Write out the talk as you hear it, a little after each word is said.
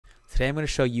Today I'm going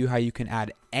to show you how you can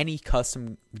add any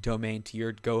custom domain to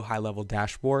your GoHighLevel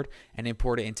dashboard and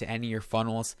import it into any of your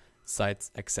funnels, sites,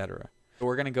 etc. So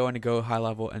we're going to go into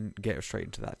GoHighLevel and get straight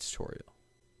into that tutorial.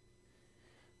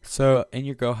 So in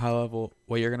your GoHighLevel,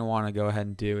 what you're going to want to go ahead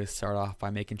and do is start off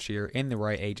by making sure you're in the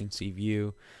right agency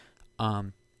view.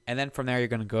 And then from there, you're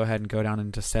going to go ahead and go down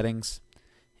into settings.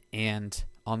 And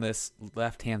on this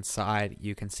left-hand side,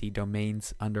 you can see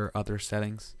domains under other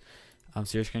settings.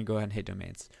 So you're just going to go ahead and hit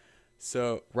domains.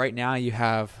 So right now you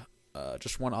have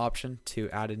just one option to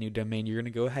add a new domain. You're going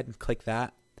to go ahead and click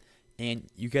that, and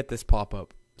you get this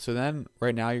pop-up. So then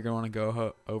right now you're going to want to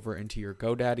go over into your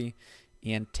GoDaddy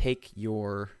and take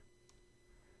and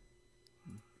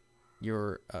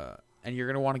you're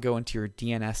going to want to go into your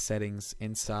DNS settings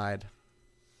inside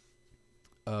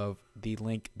of the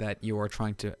link that you are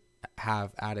trying to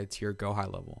have added to your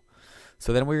GoHighLevel.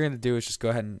 So then what you're going to do is just go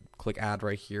ahead and click add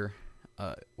right here,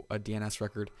 a DNS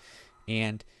record.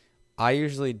 And I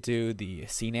usually do the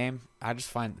CNAME. I just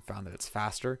found that it's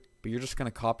faster, but you're just going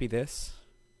to copy this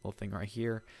little thing right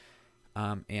here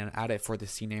and add it for the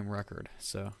CNAME record.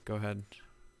 So go ahead,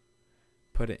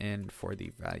 put it in for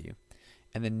the value.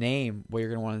 And the name, what you're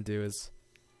going to want to do is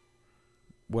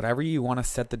whatever you want to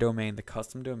set the domain, the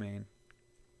custom domain,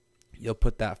 you'll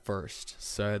put that first.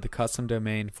 So the custom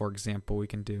domain, for example, we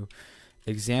can do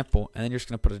example, and then you're just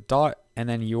going to put a dot and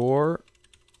then your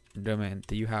domain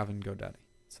that you have in GoDaddy.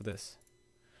 So this.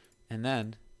 And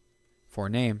then for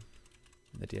name,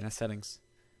 the DNS settings,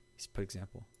 just put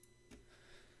example.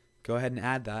 Go ahead and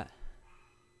add that.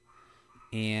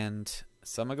 And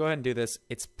so I'm going to go ahead and do this.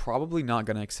 It's probably not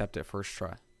going to accept it first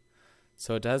try.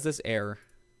 So it does this error.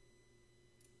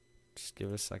 Just give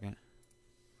it a second.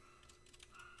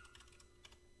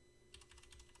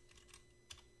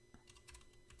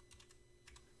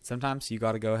 Sometimes you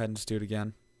got to go ahead and just do it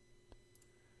again.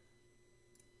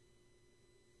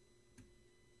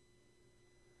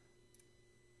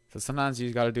 So sometimes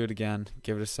you got to do it again,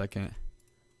 give it a second,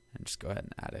 and just go ahead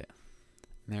and add it.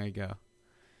 And there you go.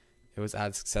 It was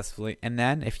added successfully. And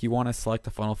then if you want to select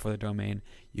a funnel for the domain,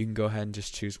 you can go ahead and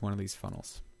just choose one of these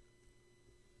funnels.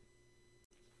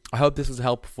 I hope this was a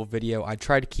helpful video. I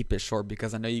tried to keep it short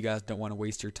because I know you guys don't want to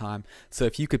waste your time. So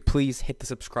if you could please hit the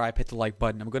subscribe, hit the like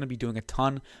button. I'm going to be doing a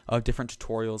ton of different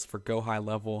tutorials for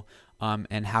GoHighLevel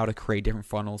and how to create different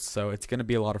funnels. So it's going to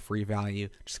be a lot of free value.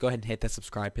 Just go ahead and hit that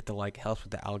subscribe, hit the like. It helps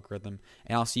with the algorithm.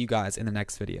 And I'll see you guys in the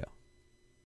next video.